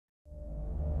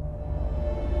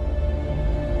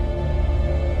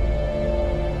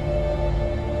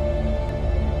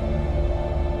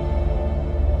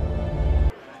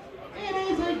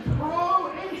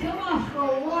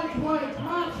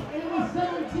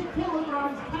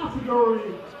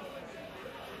category.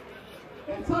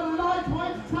 It's a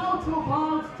lightweight title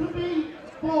bout to be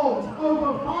fought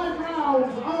over 5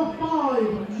 rounds of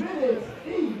 5 minutes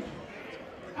each.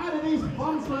 And it is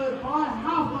sponsored by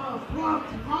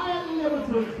Hampson Higher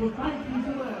Limited, so thank you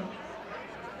to them.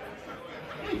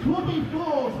 It will be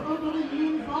fought under the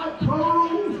unified pro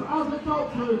rules as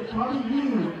adopted by the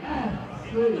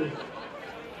UFC.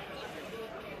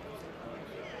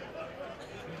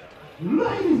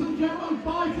 Ladies and gentlemen,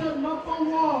 fighter number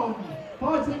 1,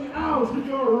 fighting out in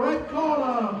your red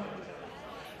corner.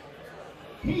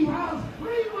 He has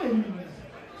 3 wins,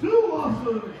 2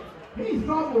 losses. He's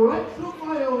from Wrexham,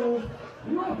 Wales,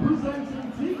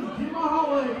 representing Team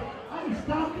Jimaholic, and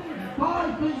standing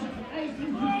 5 feet 8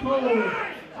 inches tall.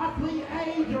 At the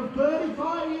age of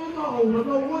 35 years old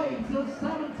and a weight of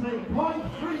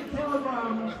 70.3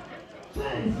 kilograms,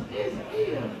 this is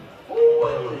Ian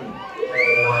Williams.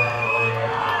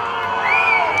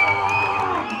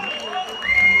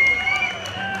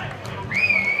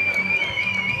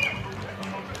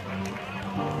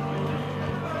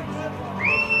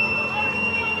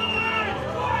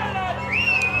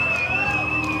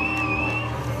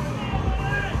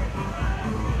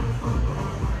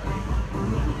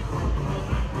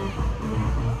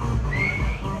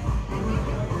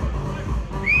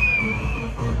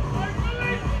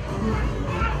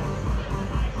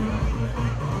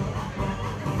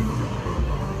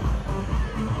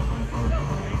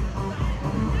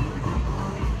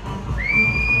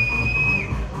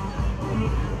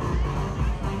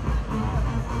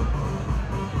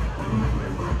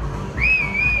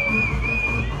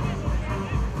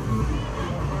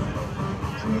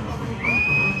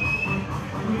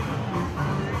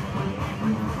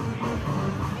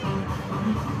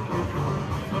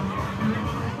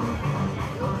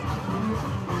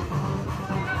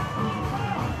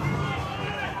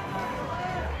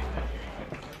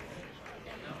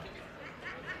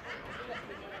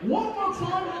 One more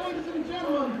time, ladies and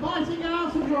gentlemen, fighting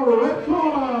out of your red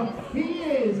corner, he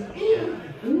is Ian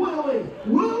Williams.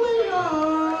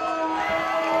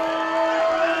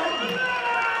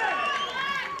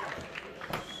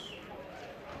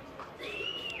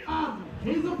 And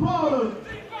his opponent,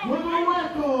 with a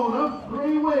record of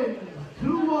 3 wins,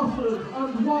 2 losses,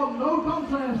 and 1 no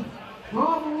contest,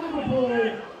 from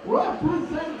Liverpool,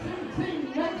 representing Team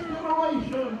Next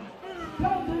Generation,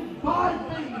 standing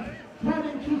 5 feet 10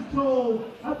 inches tall,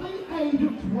 at the age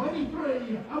of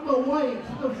 23 and the weight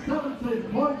of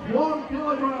 70.1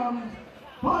 kilograms,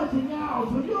 fighting out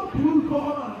of your blue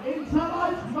corner in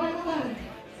tonight's main event,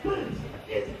 this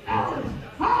is Ellis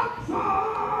Hampson!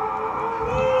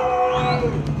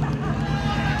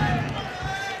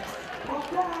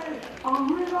 Okay, I'm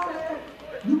reloaded.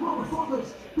 You motherfuckers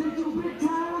think you big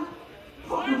time?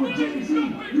 Fucking with Jay-Z,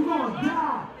 you gonna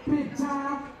die big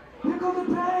time. Here comes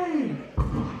the pain.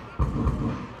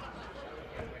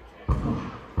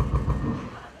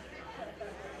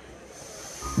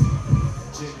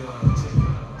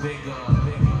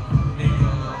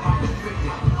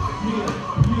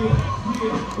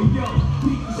 Yo,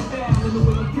 beat the style in the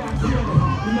way you got together.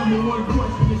 The #1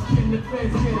 question is, can the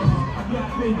feds get it? I got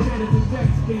vendettas and dex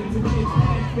games against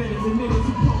ass betters and niggas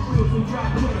who pump wheels and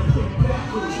drive better. Take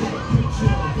backwards, take a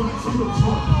picture, black splits,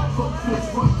 fuck fist,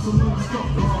 right, so no stuff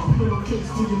wrong. Little kicks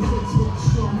to your face, with a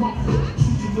strong muffler.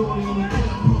 Shoot your naughty in the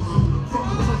cat muscle. Fuck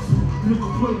the hustle,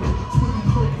 nickel plater. Twitty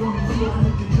coke on the floor,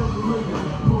 make it jump later.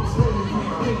 Most haters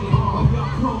can't hate it all. Y'all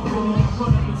pump when I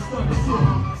run up and stun the city.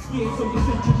 Scared so you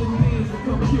think your little hands will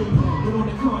come kill me. But on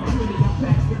the contrary, I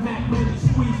packed the Mac Mini,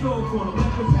 squeezed off on them.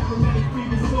 Weapons, automatic,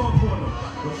 freezing soft on them.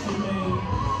 What's your name?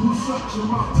 Who shot your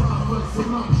mouth time like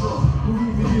Sinatra? Who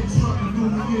even get struck and do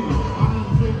me in? I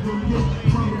ain't big them yet.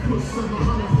 Trying to push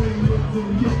 700, they ain't lived them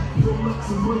yet. Rolex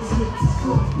and bracelets, it's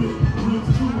soft bit. Live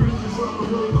 2 inches up the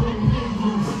way, home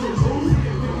England. Stays home,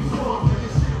 baby, far.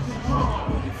 Niggas shit to draw.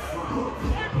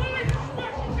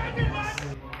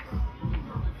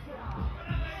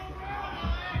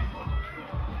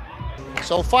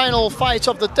 So final fight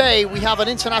of the day, we have an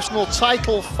international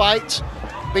title fight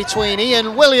between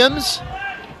Ian Williams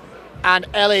and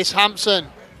Ellis Hampson.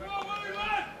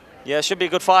 Yeah, it should be a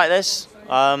good fight this.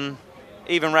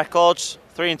 Even records,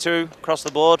 3-2 across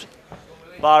the board.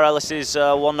 Bar Ellis's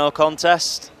 1 no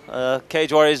contest.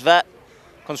 Cage Warriors vet,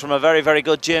 comes from a very, very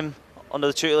good gym under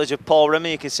the tutelage of Paul Rimmer.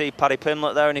 You can see Paddy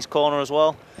Pimlet there in his corner as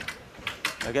well.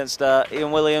 Against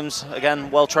Ian Williams, again,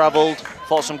 well travelled,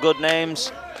 fought some good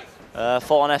names.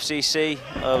 Fought on FCC,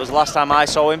 was the last time I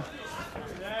saw him.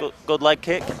 Good leg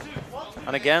kick,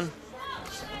 and again.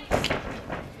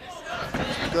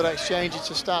 Good exchange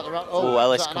to start the round. Oh,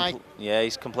 Ellis, yeah,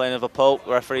 he's complaining of a poke.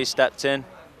 The referee stepped in.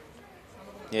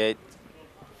 Yeah,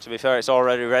 to be fair, it's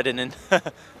already reddening.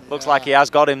 Looks like he has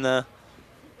got him there.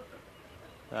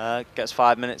 Gets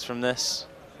 5 minutes from this.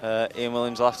 Ian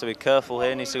Williams will have to be careful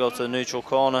here. Needs to go to the neutral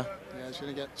corner. Yeah, he's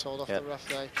going to get told off the ref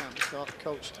there. He can't be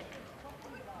coached.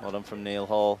 Well done from Neil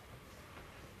Hall.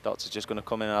 Doctor's just going to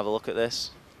come in and have a look at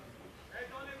this.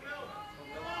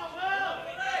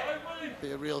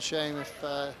 Be a real shame if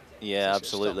yeah,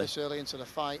 absolutely. this early into the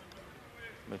fight.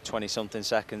 With 20-something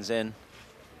seconds in.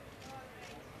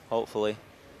 Hopefully,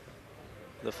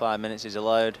 the 5 minutes is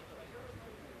allowed.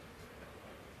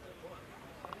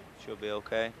 Should be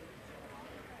okay.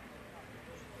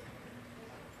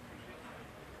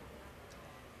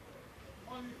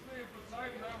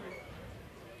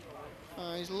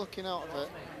 He's looking out of it.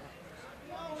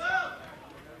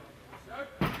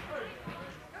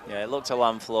 Yeah, it looked a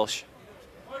land flush.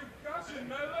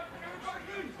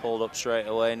 Pulled up straight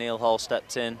away. Neil Hall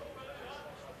stepped in.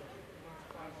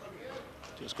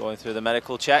 Just going through the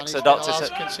medical checks. The doctor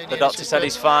said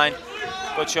he's fine.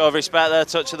 Good show of respect there.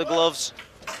 Touch of the gloves.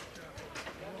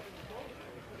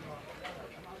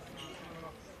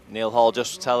 Neil Hall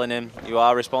just telling him, you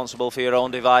are responsible for your own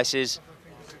devices.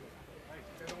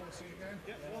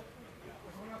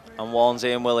 And warns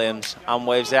Ian Williams and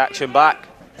waves the action back.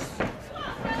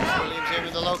 Williams in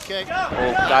with the low kick.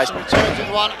 Oh, guys. Returns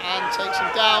with one and takes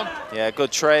him down. Yeah,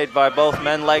 good trade by both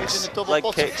men. Leg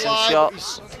kicks and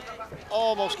shots. He's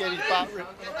almost gave his back.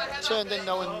 Turned in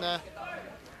knowing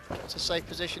it's a safe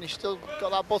position. He's still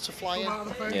got that butterfly in.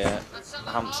 Yeah,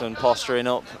 Hampson posturing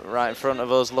up right in front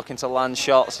of us, looking to land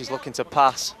shots. He's looking to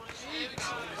pass.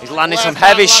 He's landing some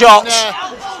heavy shots.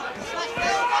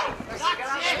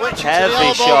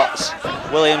 Heavy shots.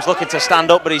 Williams looking to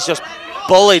stand up, but he's just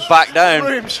bullied back down.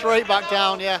 Threw him straight back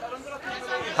down, yeah.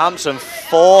 Hampson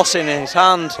forcing his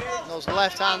hand. Those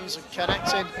left hands are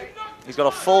connecting. He's got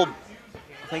a full,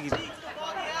 I think he's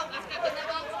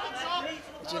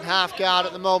in half guard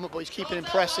at the moment, but he's keeping him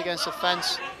pressed against the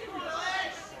fence.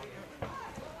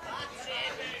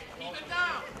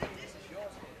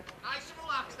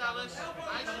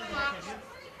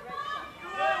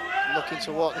 Looking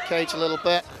to walk the cage a little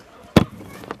bit.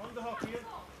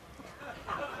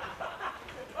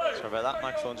 Sorry about that,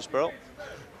 microphone just broke.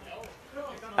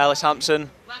 Ellis Hampson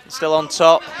still on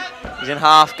top. He's in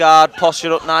half guard,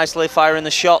 postured up nicely, firing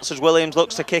the shots as Williams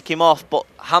looks to kick him off, but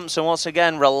Hampson once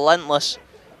again relentless.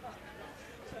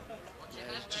 Yeah,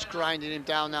 he's just grinding him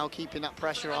down now, keeping that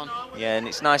pressure on. Yeah, and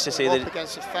it's nice to see up that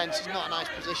against the fence. He's not a nice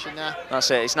position there.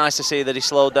 That's it. It's nice to see that he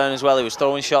slowed down as well. He was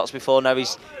throwing shots before. Now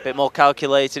he's a bit more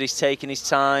calculated. He's taking his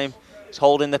time. He's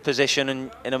holding the position,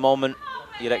 and in a moment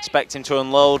you'd expect him to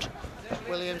unload.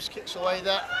 Williams kicks away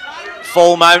there.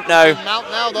 Full mount now.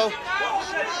 Mount now though.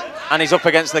 And he's up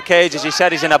against the cage. As he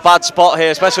said, he's in a bad spot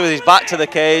here, especially with his back to the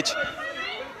cage.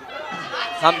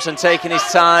 Hampson taking his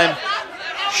time.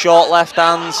 Short left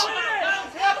hands. I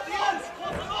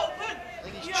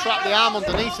think he's trapped the arm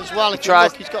underneath as well. If you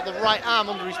look, he's got the right arm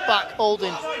under his back,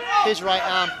 holding his right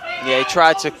arm. Yeah, he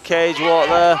tried to cage walk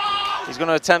there. He's going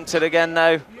to attempt it again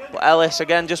now. But Ellis,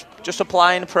 again, just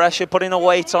applying pressure, putting a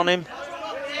weight on him.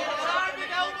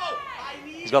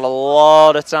 He's got a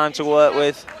lot of time to work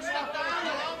with.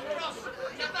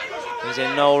 He's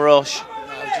in no rush. No,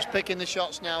 he's just picking the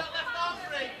shots now.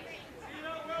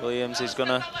 Williams is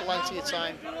gonna. Plenty of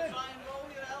time.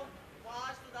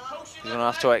 He's gonna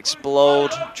have to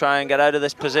explode, try and get out of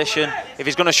this position. If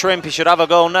he's gonna shrimp, he should have a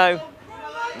go now.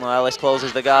 Well, Ellis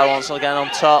closes the guard once again on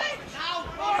top.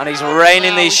 And he's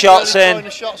raining these shots in. The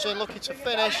shots in, looking to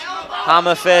finish.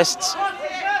 Hammer fists.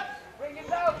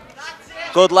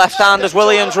 Good left hand as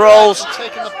Williams rolls.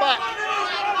 Taking the back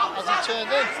as he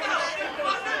turned in.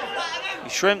 He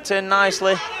shrimped in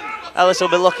nicely. Ellis will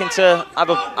be looking to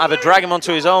either drag him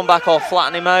onto his own back or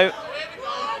flatten him out.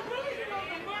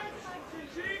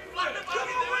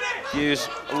 View's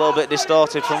a little bit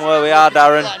distorted from where we are,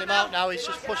 Darren. Flatten him out now, he's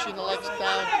just pushing the legs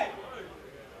down.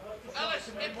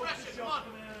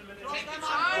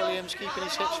 Williams keeping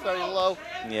his hips very low.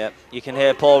 Yep, you can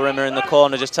hear Paul Rimmer in the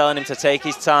corner just telling him to take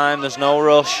his time. There's no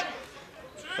rush.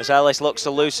 As Ellis looks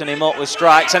to loosen him up with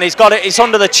strikes, and he's got it. It's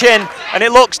under the chin, and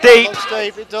it looks deep. It looks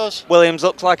deep, it does. Williams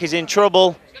looks like he's in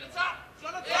trouble,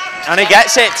 and he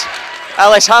gets it.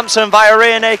 Ellis Hampson via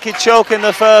rear naked choke in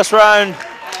the first round.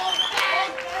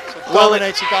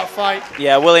 Dominated that fight.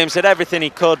 Yeah, Williams did everything he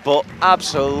could, but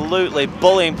absolutely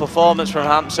bullying performance from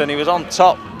Hampson. He was on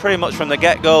top pretty much from the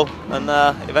get-go, and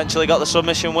eventually got the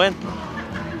submission win.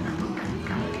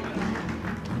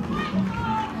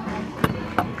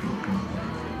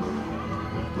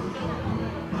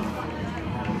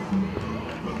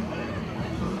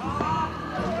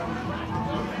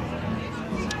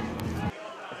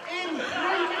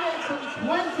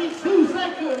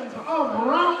 of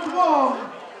round one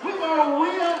with a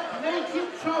rear naked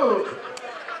choke.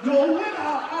 Your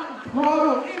winner and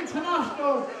Pro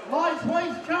International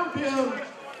Lightweight Champion,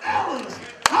 Ellis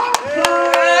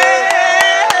Hampson!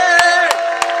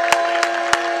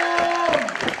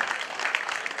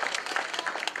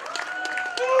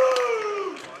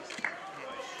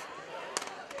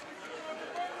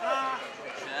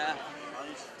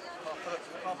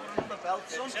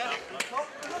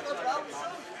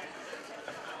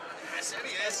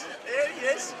 Yes, here he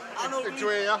is. I know.